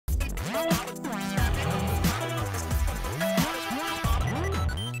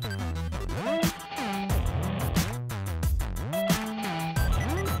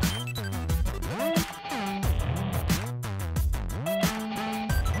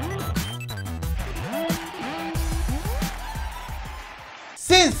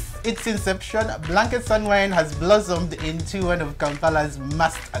Since its inception, Blankets and Wine has blossomed into one of Kampala's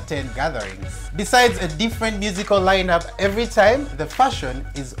must-attend gatherings. Besides a different musical lineup every time, the fashion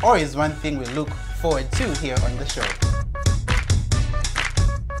is always one thing we look forward to here on the show.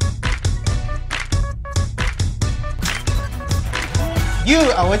 You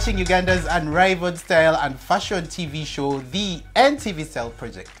are watching Uganda's unrivaled style and fashion TV show, The NTV Style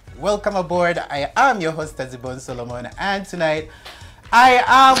Project. Welcome aboard. I am your host, Tazibon Solomon, and tonight I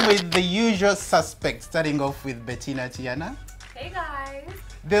am with the usual suspects, starting off with Bettina Tiana. Hey guys.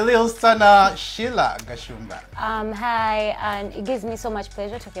 The little stunner, Sheila Gashumba. Hi, and it gives me so much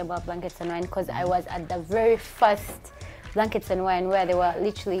pleasure talking about Blankets and Wine because I was at the very first Blankets and Wine where there were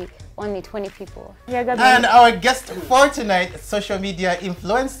literally only 20 people. And our guest for tonight, social media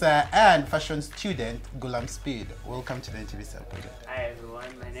influencer and fashion student, Gulam Speed. Welcome to the NTV Style Project. Hi everyone,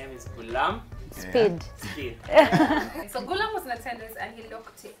 my name is Gulam. Speed. Speed. So Gulam was in attendance and he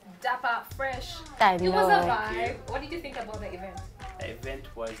looked dapper, fresh. I It was a know. vibe. What did you think about the event? The event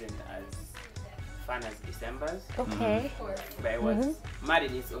wasn't as fun as December's, Okay. but it was mad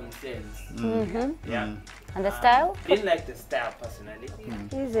in its own sense. Yeah. And the style? Didn't like the style personally.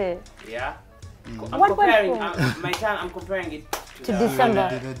 Is it? Yeah. I'm What comparing went I'm comparing it To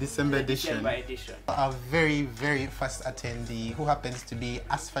December. The December edition. December edition. A very, very first attendee who happens to be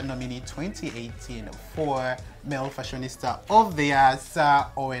ASFA nominee 2018 for Male Fashionista of the Year, Sir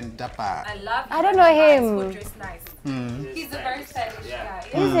Owen Dapper. I love him. I don't know him. He's good, dressed nice. He's a very stylish guy.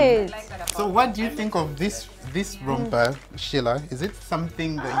 Is I it? like that about So him. what do you think of this romper, Sheila? Is it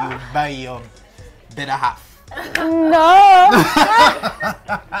something that you buy your better half? No.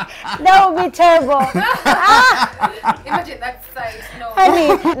 That would be terrible. Imagine that size. No.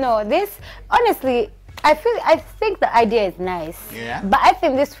 Honey, no, this, honestly, I think the idea is nice. Yeah. But I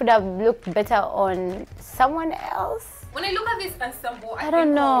think this would have looked better on someone else. When I look at this ensemble, I don't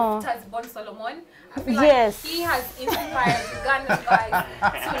think know. of Tazibon Solomon. I feel like Yes. he has inspired Ugandan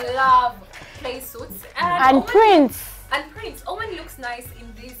guys to love play suits. And Owen- Prince. And Prince. Owen looks nice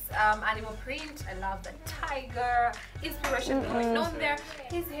in this animal print. I love the tiger inspiration going on there.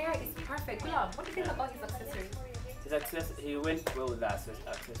 His hair is perfect. Gulam, what do you think about his accessories? He went well with the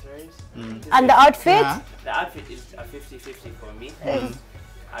accessories. And the outfit? Yeah. The outfit is a 50-50 for me.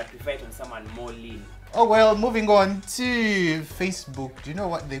 I'd prefer it on someone more lean. Oh well, moving on to Facebook. Do you know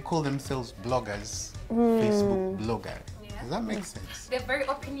what they call themselves? Bloggers. Facebook blogger. Yeah. Does that make sense? They're very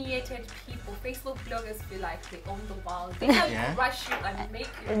opinionated people. Facebook bloggers feel like they own the world. They can Yeah. rush you and make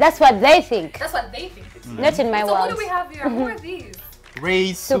you. That's what they think. That's what they think. Not in my So what world. do we have here? Who are these?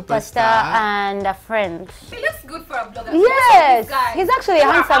 Ray Superstar and a friend. He looks good for a blogger. Yes, This guy. he's actually a Who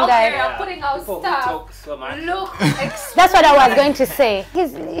are handsome out guy. there putting out People who stuff. talk so much. Look, That's what I was going to say.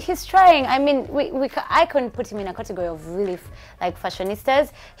 He's trying. I mean, I couldn't put him in a category of really like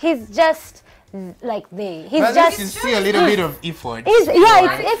fashionistas. He's just like they. He's But at least just. you see a little bit of effort. Yeah,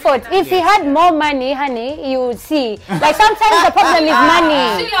 it's effort. If he had more money, honey, you would see. Like sometimes the problem is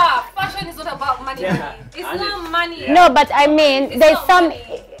money. Sheila, fashion is not about money. Yeah. It's And not money. Yeah. No, but I mean, It's there's not some.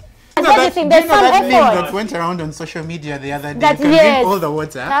 money. Do you know There's that some meme that effort. went around on social media the other day? That- You can yes. drink all the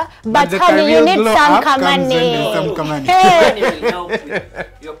water, Huh? but But the honey, you career need glow some up comes when kamani. there's some kamani. Hey. Money will help with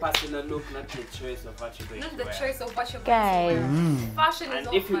your personal look, not the choice of what you're going Not to the wear. choice of what you're Guys. going to wear. Fashion is And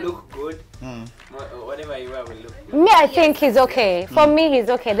all if you money. look good, whatever you wear will look good. Me, I think he's okay. For me, he's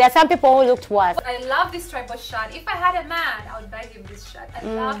okay. There are some people who looked worse. I love this tribal shirt. If I had a man, I would buy him this shirt. I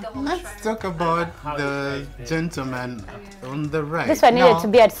love the whole Let's tribe. talk about How the you guys did. gentleman on the right. This one needed Now, to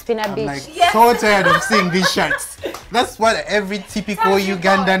be at Spinner I'm Beach. like Yes. so tired of seeing these shirts. That's what every typical Tell me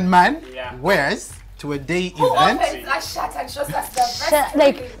Ugandan man Yeah. wears to a day Who event. opens that shirt and shows us the best?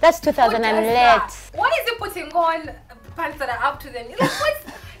 Like, that's Who 2000 does and that? late. Why is he putting on pants that are up to the knee? Like, what's,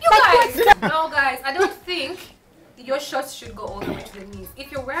 you guys? No, guys, I don't think your shorts should go all the way to the knees.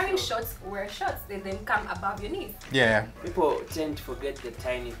 If you're wearing shorts, wear shorts. They then come above your knees. Yeah. People tend to forget the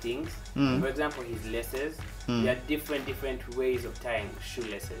tiny things. For example, his laces. There are different ways of tying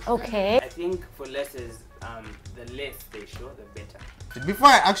shoelaces. Okay. I think for laces, the less they show, the better. Before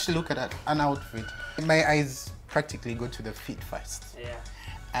I actually look at an outfit, my eyes practically go to the feet first. Yeah.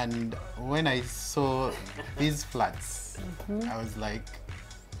 And when I saw these flats, I was like,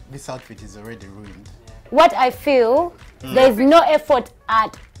 this outfit is already ruined. What I feel, there's no effort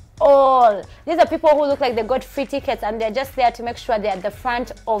at all. These are people who look like they got free tickets and they're just there to make sure they're at the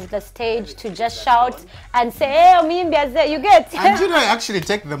front of the stage to just shout and say, hey, Omimbiaze, you get. And you know, I actually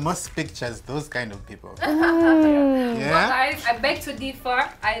take the most pictures, those kind of people. Well, Yeah. guys, I beg to differ.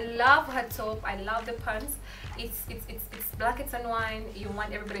 I love her top. I love the pants. It's blankets and wine. You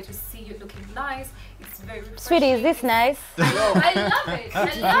want everybody to see you looking nice. It's very refreshing. Sweetie, is this nice? I love it. I It's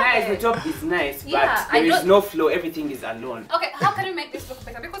love nice, the it. top is nice, Yeah, but I there is don't- no flow, everything is alone. Okay, how can we make this look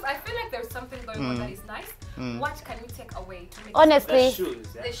better? Because I feel like there's something going on that is nice. What can we take away to make Honestly, The shoes,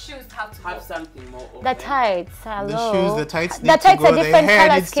 the shoes have to have go? something more open. the tights, hello. The shoes, the tights The need to tights go, are the different hair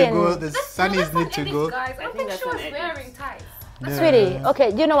color needs to skin. go, the sunnies That's need an to edit, go. guys. I don't think that's she an was edit. wearing tights. Sweetie, okay,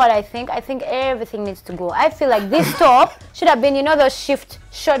 do you know what I think? I think everything needs to go. I feel like this top should have been, you know, those shift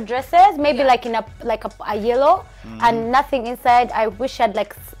short dresses, maybe Yeah. like in a yellow, and nothing inside. I wish I had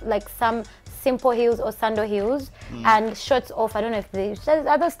like some simple heels or sandal heels and shorts off. I don't know if they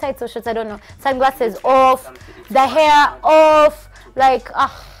are those tights or shorts. I don't know. Sunglasses off, the hair off, like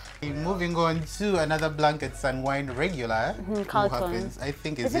Moving on to another Blankets and Wine regular, who Carlton. happens, I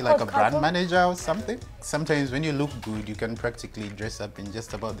think, Is is it he like a called brand Carlton? manager or something? Sometimes when you look good, you can practically dress up in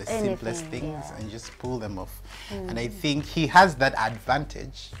just about the simplest Anything, things and just pull them off. And I think he has that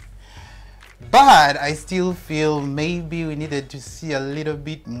advantage. But I still feel maybe we needed to see a little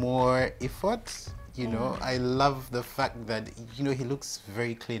bit more effort. You know, I love the fact that, you know, he looks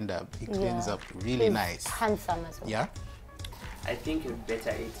very cleaned up. He cleans Yeah. up really he's nice. handsome as well. Yeah? I think it's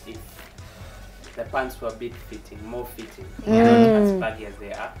better if the pants were a bit fitting, more fitting. Not as baggy as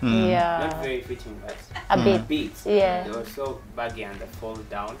they are. Not Yeah, very fitting, but a a bit. bit. Yeah. They were so baggy and they fall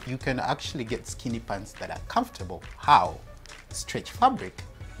down. You can actually get skinny pants that are comfortable. How? Stretch fabric.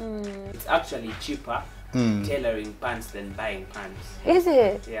 It's actually cheaper tailoring pants than buying pants. Is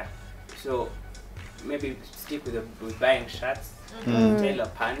it? Yeah. So maybe stick with buying shirts, tailor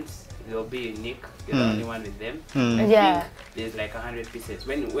pants. They'll be unique. You're the only one with them. I Yeah. think there's like 100 pieces.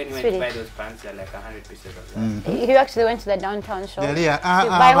 When you went Sweetie. to buy those pants, there are like 100 pieces of that. You actually went to the downtown shop. Yeah, You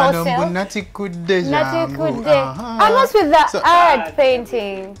buy wholesale. Nothing Nothing could do. Uh-huh. Almost with the So- art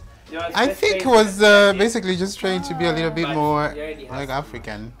painting. I think it was basically just trying to be a little bit But more he already has like to.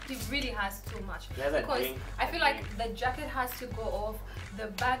 African. It really has too much. He has a Because drink. I feel like the jacket has to go off. The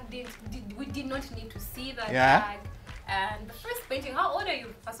bag we did not need to see that Yeah. bag. And the first painting, how old are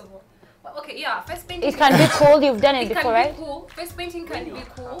you, first of all? Well, okay, yeah, first painting. It can be cool. You've done it It before, can right? be cool. First painting can When you be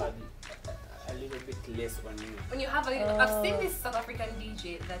have cool. a little bit less on you. When you have a little, I've seen this South African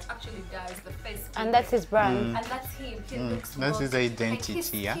DJ that actually does the face painting. And that's his brand. And that's him. He looks That's his good. identity, And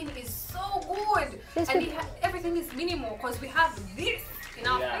his yeah? skin is so good. This And is- everything is minimal because we have this in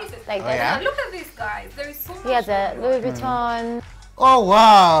our Yeah. faces. Like Oh, that. yeah? And look at this, guys. There is so much. He has a going on. Louis Vuitton. Oh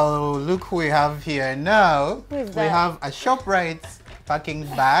wow! Look who we have here now. Who is We that? have a ShopRite packing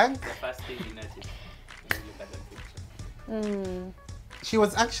bag. The first thing you notice when you look at the picture. She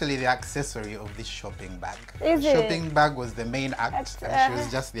was actually the accessory of this shopping bag. Is the it? shopping bag was the main act, and she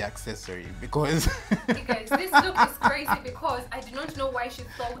was just the accessory because. Okay, guys, this look is crazy because I do not know why she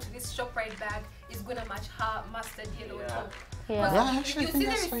thought this ShopRite bag is gonna match her mustard yellow Yeah. top. Yeah. Because Yeah, I actually think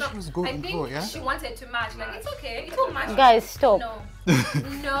there that's is why some- she was going I think for, yeah? she wanted to match. Like, it's okay, it will match. Guys, stop.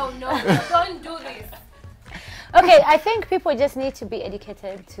 No, don't do this. Okay, I think people just need to be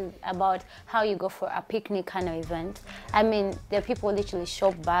educated about how you go for a picnic kind of event. I mean, there are people literally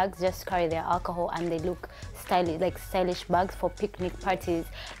shop bags, just carry their alcohol, and they look stylish, like stylish bags for picnic parties.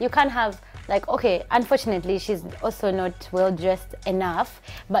 You can't have like, okay, unfortunately, she's also not well dressed enough,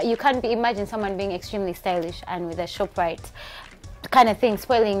 but you can't imagine someone being extremely stylish and with a ShopRite kind of thing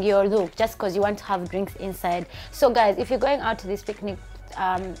spoiling your look just because you want to have drinks inside. So guys, if you're going out to these picnic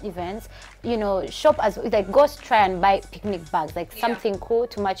events, you know, shop as like go try and buy picnic bags, like Yeah. something cool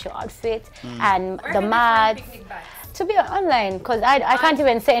to match your outfit and Where the can we find mats. picnic bags? To be online, because I can't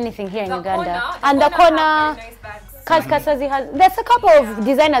even say anything here in The Uganda. corner, And the have corner, very nice bags. Kaskasazi has. There's a couple of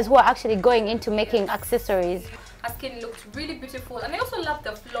designers who are actually going into making accessories. Her skin looked really beautiful, and I also love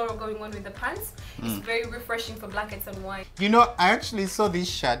the floral going on with the pants. It's very refreshing for blankets and wine. You know, I actually saw this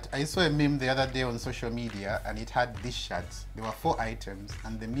shirt. I saw a meme the other day on social media, and it had this shirt. There were 4 items,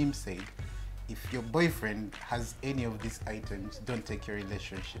 and the meme said, "If your boyfriend has any of these items, don't take your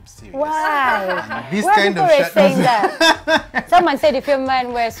relationship serious." Why? This Why kind people of were shirt. saying that? Someone said if your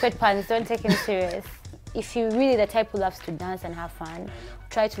man wears sweatpants, don't take him serious. If you're really the type who loves to dance and have fun,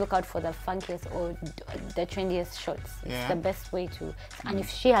 try to look out for the funkiest or the trendiest shorts. It's Yeah. the best way to. And if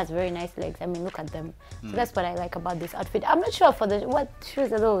she has very nice legs, I mean, look at them. So that's what I like about this outfit. I'm not sure for what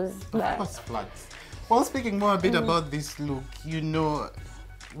shoes are those. Of But course, flats. Well, speaking more a bit about this look, you know,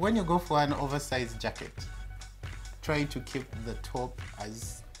 when you go for an oversized jacket, try to keep the top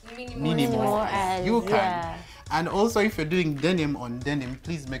as minimal as, You can. yeah. And also, if you're doing denim on denim,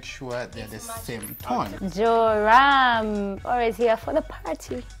 please make sure they're the same tone. Joram always here for the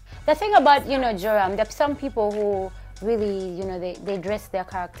party. The thing about, you know, Joram, there are some people who really, you know, they dress their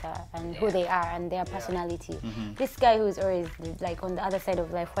character and who they are and their personality. This guy who's always like on the other side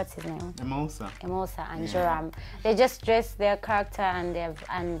of life, what's his name? Emosa. Emosa and Joram. They just dress their character and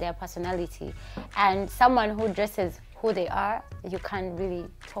their personality. And someone who dresses who they are, you can't really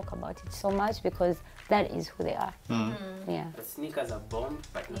talk about it so much because that is who they are. Yeah. The sneakers are bomb,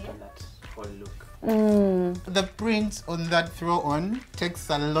 but not on that whole look. The print on that throw-on takes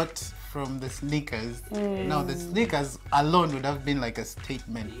a lot from the sneakers. Now, the sneakers alone would have been like a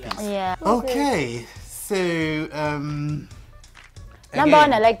statement piece. Yeah. Okay, so Number again,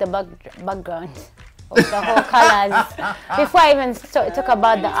 one, I like the background of the whole colors. Before I even talk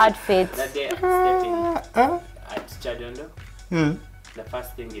about the outfit. That day, stepping at Chadondo, the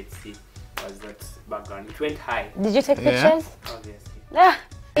first thing you'd see was that background. It went high, Did you take Yeah. pictures? obviously. Ah,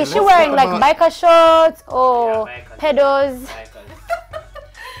 is she let's wearing talk like about- biker shorts or Yeah, bikers. pedos?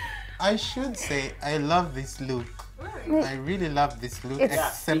 I should say I love this look. I really love this look, It's-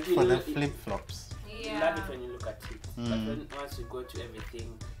 except Yeah, for the it- flip-flops. You love it when you look at it, but once you go to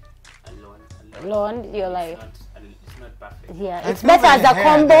everything alone, Alone, you're like, it's not perfect. yeah, I it's feel better the as a hair,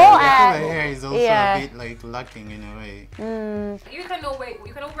 combo. though. I feel the hair is also yeah. a bit like lacking in a way. You can wear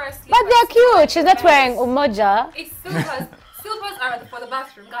a slipper. But they're cute. She's not wearing umoja. It's slippers. Slippers are for the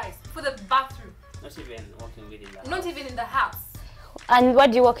bathroom, guys. For the bathroom. Not even walking with it. Not even in the house. And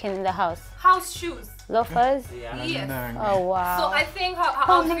what do you walk in the house? House shoes. Loafers? Yeah. Yes. No. Oh So wow. I think her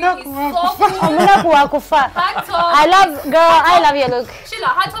outfit is so cool. Hamuna kuwakufa. Her top. I love, girl, I love your look. Sheila,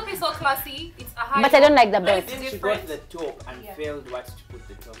 her top is so classy. It's a high. But I don't like the It's belt. Then she different. got the top and Yeah. failed what to put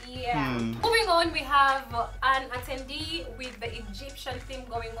the top. Yeah. Moving on, we have an attendee with the Egyptian theme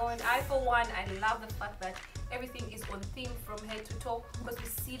going on. I, for one, I love the fact that everything is on theme from head to toe because we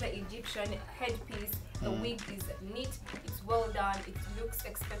see the Egyptian headpiece. The wig is neat, it's well done, it looks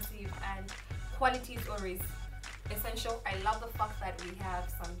expensive, and quality is always essential. I love the fact that we have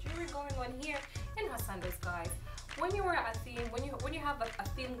some jewelry going on here and her sandals, guys. When you wear a theme, when you have a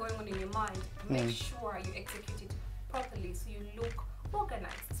theme going on in your mind, make sure you execute it properly so you look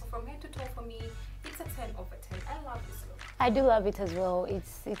organized. So from head to toe, for me, it's a 10 over 10. I love this look. I do love it as well.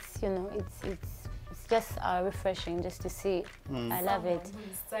 It's you know, it's just refreshing just to see. I love it. Someone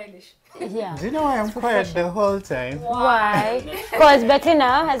who is stylish. Yeah. Do you know why I'm quiet the whole time? Why? Because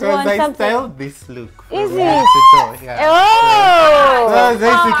Bettina has Because worn I something. styled this look. from Is head it? to toe, yeah. Oh! So I was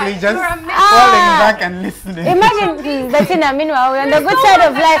basically just you're amazing. falling back and listening. Imagine Bettina, meanwhile, we're on the good side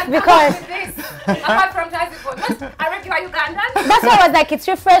of life because Apart from Tazipon, not a regular Ugandan. that's why I was like, it's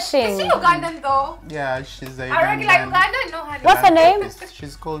refreshing. Is she Ugandan though? Yeah, she's a A regular Ugandan Ugandan? No, honey. What's her name? philanthropist.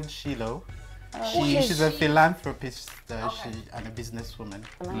 She's called Shilo. Who is She's a she? philanthropist Okay. and a businesswoman.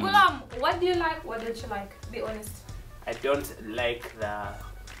 Gulam, what do you like? What don't you like? Be honest. I don't like the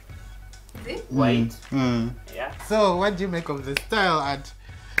Is it? white. Mm. Yeah. So, what do you make of the style at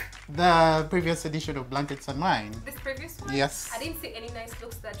the previous edition of Blankets and Wine? This previous one? Yes. I didn't see any nice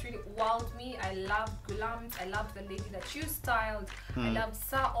looks that really wowed me. I loved Gulam. I loved the lady that you styled. I loved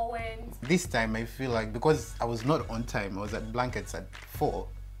Sir Owens. This time, I feel like because I was not on time, I was at Blankets at 4.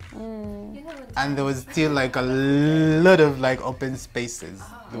 You never And there was still like a lot of like open spaces.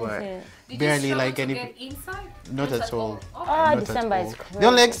 There were Okay. Did barely you like struggle any. to get inside? Not at all. Okay. Ah, Not at December is all. crazy. The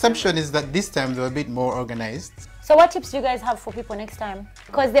only exception is that this time they were a bit more organized. So what tips do you guys have for people next time?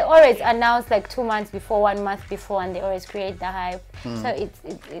 Because they always announce like 2 months before, 1 month before, and they always create the hype. So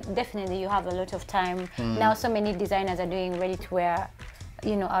it definitely you have a lot of time. Now so many designers are doing ready to wear,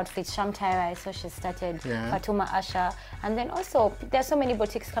 you know, outfits. Sham Tyra, I saw she started, Yeah. Fatuma Asha. And then also there's so many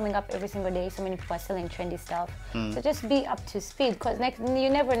boutiques coming up every single day. So many people are selling trendy stuff. So just be up to speed because next you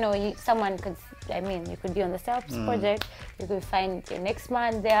never know, someone could, I mean, you could be on the Selfs project, you could find your next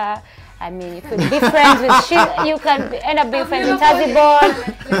man there. I mean, you could be friends with you can end up being friends with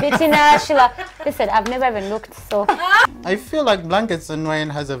Tazibon, Bettina, Sheila. Listen, I've never even looked, so I feel like Blankets and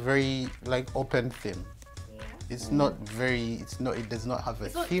Wine has a very like open theme. It's not very. It does not have a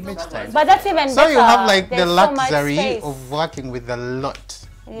theme each time. but that's even So better. you have like the There's so much luxury space. of working with a lot,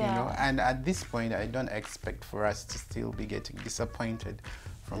 you Yeah. know. And at this point, I don't expect for us to still be getting disappointed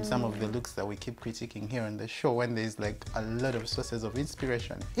from some of the looks that we keep critiquing here on the show. When there's like a lot of sources of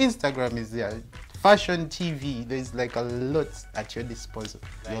inspiration, Instagram is there, fashion TV. There's like a lot at your disposal.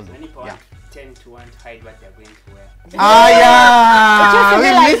 Like many people Yeah. tend to want to hide what they're going to wear. Ah It used yeah, to be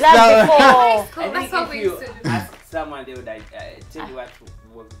we like missed that out. before. I That's think what if we you used to do. ask someone, they would tell you what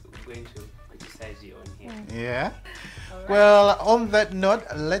we're going to criticize you on here. Yeah. right. Well, on that note,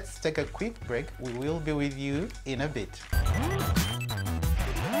 let's take a quick break. We will be with you in a bit.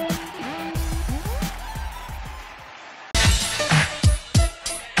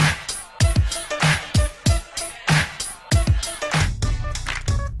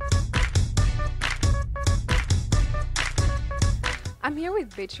 I'm here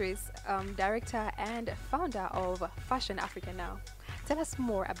with Beatrice, director and founder of Fashion Africa Now. Tell us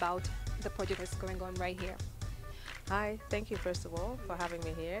more about the project that's going on right here. Hi, thank you first of all for having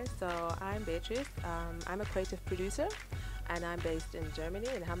me here. So I'm Beatrice, I'm a creative producer and I'm based in Germany,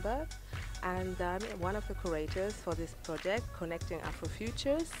 in Hamburg. And I'm one of the curators for this project, Connecting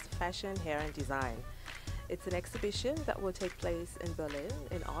Afrofutures, Fashion, Hair and Design. It's an exhibition that will take place in Berlin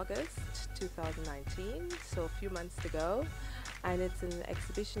in August 2019, so a few months to go. And it's an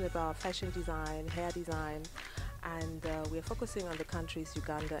exhibition about fashion design, hair design, and we're focusing on the countries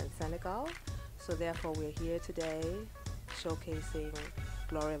Uganda and Senegal. So therefore we're here today showcasing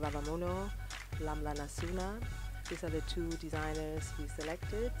Gloria Vavamuno, Lamla Nasuna. These are the two designers we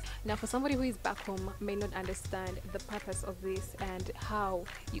selected. Now, for somebody who is back home may not understand the purpose of this and how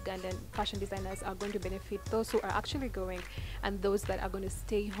Ugandan fashion designers are going to benefit those who are actually going and those that are going to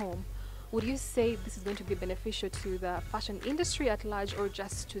stay home, would you say this is going to be beneficial to the fashion industry at large or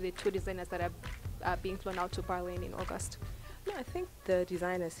just to the two designers that are being flown out to Berlin in August? No, I think the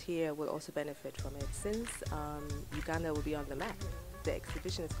designers here will also benefit from it since Uganda will be on the map. The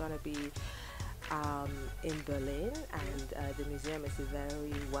exhibition is going to be in Berlin, and the museum is a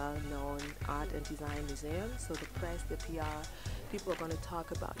very well-known art and design museum. So the press, the PR, people are going to talk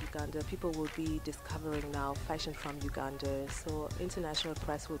about Uganda. People will be discovering now fashion from Uganda. So international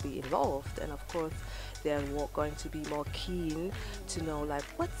press will be involved, and of course they're going to be more keen to know, like,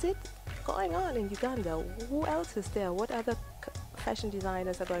 what's it going on in Uganda? Who else is there? What other fashion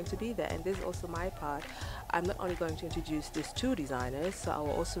designers are going to be there? And this is also my part. I'm not only going to introduce these two designers, so I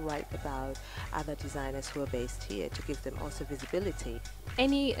will also write about other designers who are based here to give them also visibility.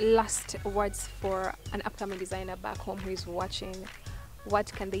 Any last words for an upcoming designer back home who is watching?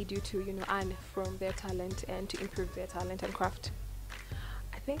 What can they do to, earn from their talent and to improve their talent and craft?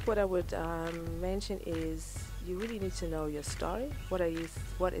 I think what I would mention is you really need to know your story. What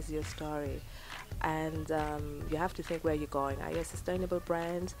is your story? And you have to think where you're going. Are you a sustainable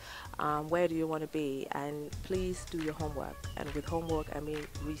brand? Where do you want to be? And please do your homework. And with homework, I mean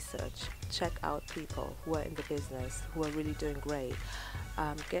research. Check out people who are in the business, who are really doing great.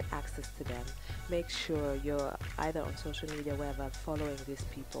 Get access to them. Make sure you're either on social media, wherever, following these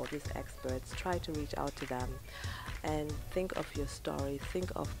people, these experts. Try to reach out to them. And think of your story.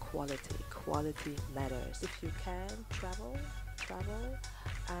 Think of quality. Quality matters. If you can, travel.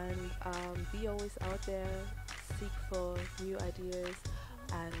 And be always out there, seek for new ideas,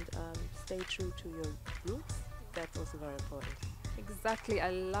 and stay true to your roots. That's also very important. Exactly. I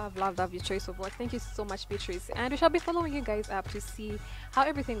love your choice of words. Thank you so much, Beatrice. And we shall be following you guys up to see how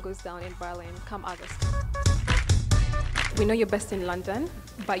everything goes down in Berlin come August. We know you're based in London,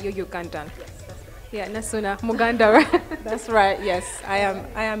 but you're Ugandan. Yes, that's right. Yeah, Nasuna, Muganda, right? That's right, yes. I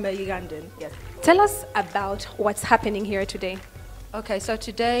am a Ugandan, yes. Tell us about what's happening here today. Okay, so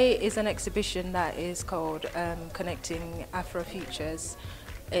today is an exhibition that is called Connecting Afrofutures.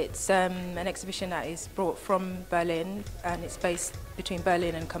 It's an exhibition that is brought from Berlin, and it's based between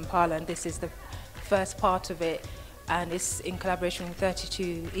Berlin and Kampala, and this is the first part of it, and it's in collaboration with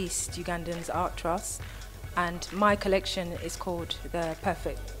 32 East Ugandans Art Trust, and my collection is called The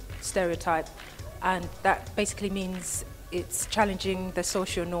Perfect Stereotype, and that basically means it's challenging the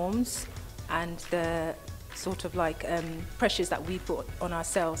social norms and the sort of like pressures that we put on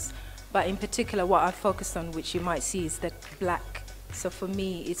ourselves. But in particular, what I've focused on, which you might see, is that black. So for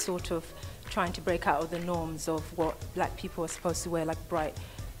me, it's sort of trying to break out of the norms of what black people are supposed to wear, like bright,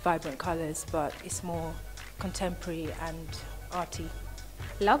 vibrant colors, but it's more contemporary and arty.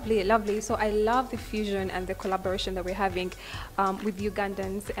 Lovely, lovely. So I love the fusion and the collaboration that we're having with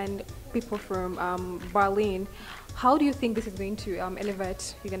Ugandans and people from Berlin. How do you think this is going to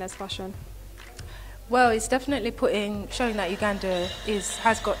elevate Uganda's fashion? Well, it's definitely showing that Uganda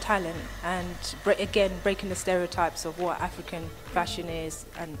has got talent, and again breaking the stereotypes of what African fashion is,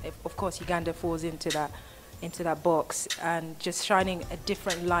 and of course Uganda falls into that box, and just shining a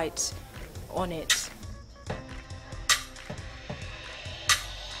different light on it.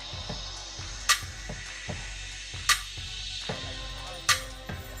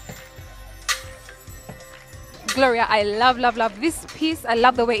 Gloria, I love this piece. I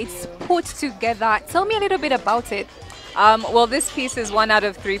love the way it's put together. Tell me a little bit about it. Well, this piece is one out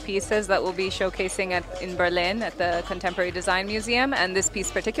of 3 pieces that we'll be showcasing in Berlin at the Contemporary Design Museum, and this piece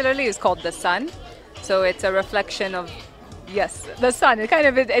particularly is called The Sun. So it's a reflection of Yes, the sun. It kind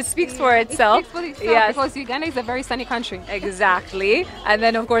of it speaks for itself. It speaks for itself, yes, because Uganda is a very sunny country. exactly. And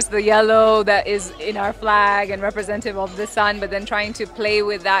then of course the yellow that is in our flag and representative of the sun, but then trying to play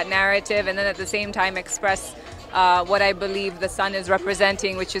with that narrative and then at the same time express what I believe the sun is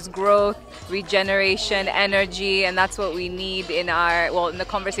representing, which is growth, regeneration, energy, and that's what we need in in the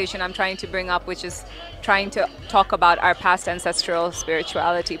conversation I'm trying to bring up, which is trying to talk about our past ancestral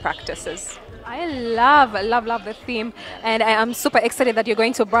spirituality practices. I love the theme, and I am super excited that you're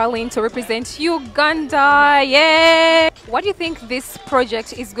going to Berlin to represent Uganda. Yay! What do you think this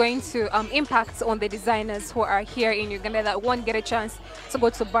project is going to impact on the designers who are here in Uganda that won't get a chance to go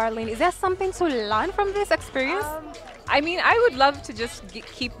to Berlin? Is there something to learn from this experience? I mean, I would love to just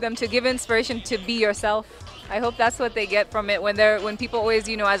keep them to give inspiration to be yourself. I hope that's what they get from it when people always,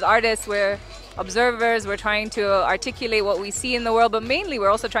 you know, as artists, we're observers, we're trying to articulate what we see in the world, but mainly we're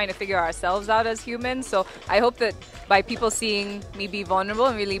also trying to figure ourselves out as humans. So I hope that by people seeing me be vulnerable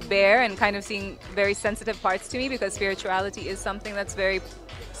and really bare and kind of seeing very sensitive parts to me, because spirituality is something that's very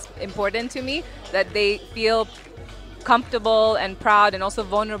important to me, that they feel comfortable and proud and also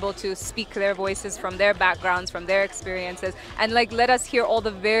vulnerable to speak their voices from their backgrounds, from their experiences, and like let us hear all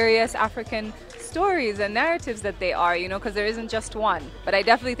the various African stories and narratives that they are, you know, because there isn't just one. But I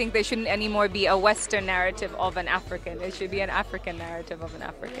definitely think they shouldn't anymore be a Western narrative of an African. It should be an African narrative of an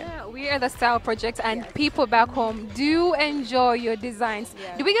African. Yeah, we are the Style Project, and people back home do enjoy your designs.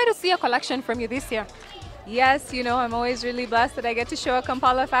 Yeah. Do we get to see a collection from you this year? Yes, you know, I'm always really blessed that I get to show at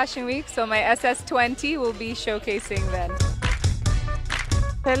Kampala Fashion Week, so my SS20 will be showcasing then.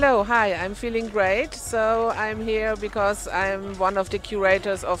 Hello, hi, I'm feeling great. So I'm here because I'm one of the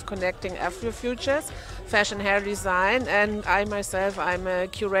curators of Connecting Afrofutures, fashion hair design, and I myself, I'm a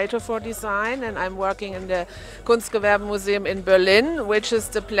curator for design, and I'm working in the Kunstgewerbemuseum in Berlin, which is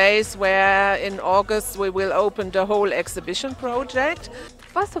the place where in August we will open the whole exhibition project.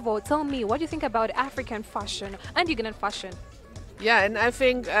 First of all, tell me, what do you think about African fashion and Ugandan fashion? Yeah, and I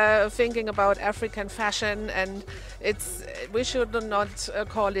think thinking about African fashion, and we should not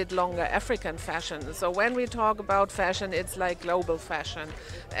call it longer African fashion. So when we talk about fashion, it's like global fashion,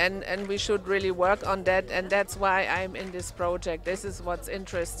 and we should really work on that. And that's why I'm in this project. This is what's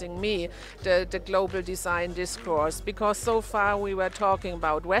interesting me, the global design discourse, because so far we were talking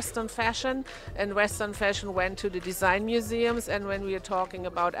about Western fashion, and Western fashion went to the design museums, and when we are talking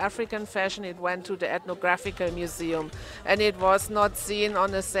about African fashion, it went to the ethnographical museum, and it was not seen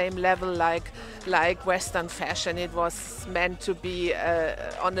on the same level like Western fashion. It was meant to be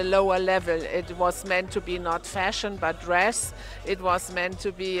on a lower level. It was meant to be not fashion but dress. It was meant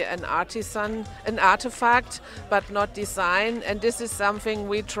to be an artifact, but not design. And this is something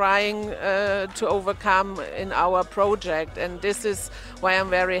we're trying to overcome in our project. And this is why I'm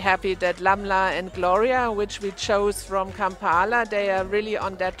very happy that Lamla and Gloria, which we chose from Kampala, they are really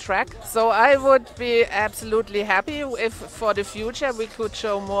on that track. So I would be absolutely happy if for the future we could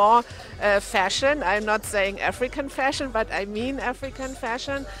show more fashion. I'm not saying African fashion, but I mean African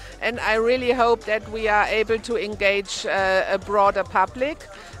fashion. And I really hope that we are able to engage a broader public,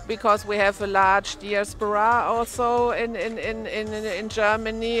 because we have a large diaspora also in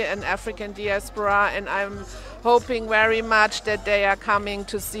Germany, an African diaspora, and I'm hoping very much that they are coming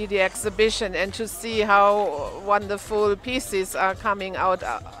to see the exhibition and to see how wonderful pieces are coming out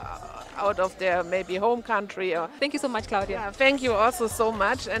of their maybe home country. Thank you so much, Claudia. Yeah, thank you also so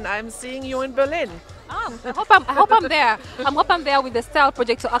much, and I'm seeing you in Berlin. I hope I'm there. I hope I'm there with the Style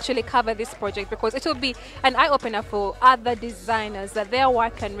Project to actually cover this project, because it will be an eye-opener for other designers that their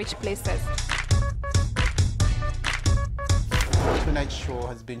work can reach places. Tonight's show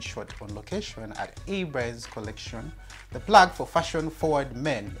has been shot on location at Abrams Collection, the plug for fashion-forward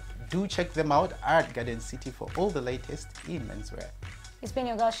men. Do check them out at Garden City for all the latest in menswear. It's been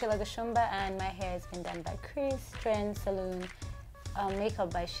your girl Sheila Gashumba, and my hair has been done by Chris Trend Salon,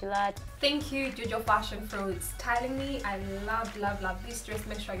 makeup by Sheila. Thank you, Jojo Fashion, for styling me. I love this dress.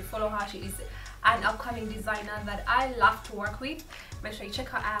 Make sure you follow her. She is an upcoming designer that I love to work with. Make sure you check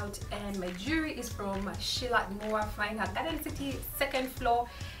her out. And my jewelry is from Sheila Moore. Find her Garden City 2nd floor,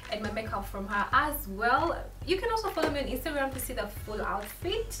 and my makeup from her as well. You can also follow me on Instagram to see the full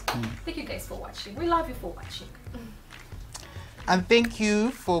outfit. Thank you guys for watching. We love you for watching. And thank you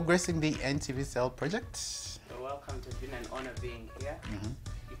for gracing the NTV Style Project. You're welcome. It's been an honor being here.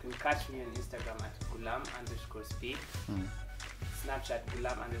 You can catch me on Instagram at gulam_speed. Snapchat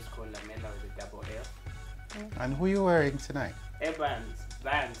gulam_lamela with a double L. And who are you wearing tonight?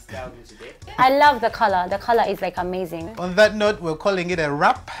 Vans styled me today. I love the color. The color is like amazing. On that note, we're calling it a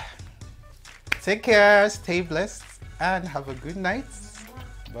wrap. Take care, stay blessed, and have a good night.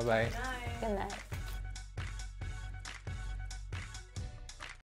 Bye-bye. Good night.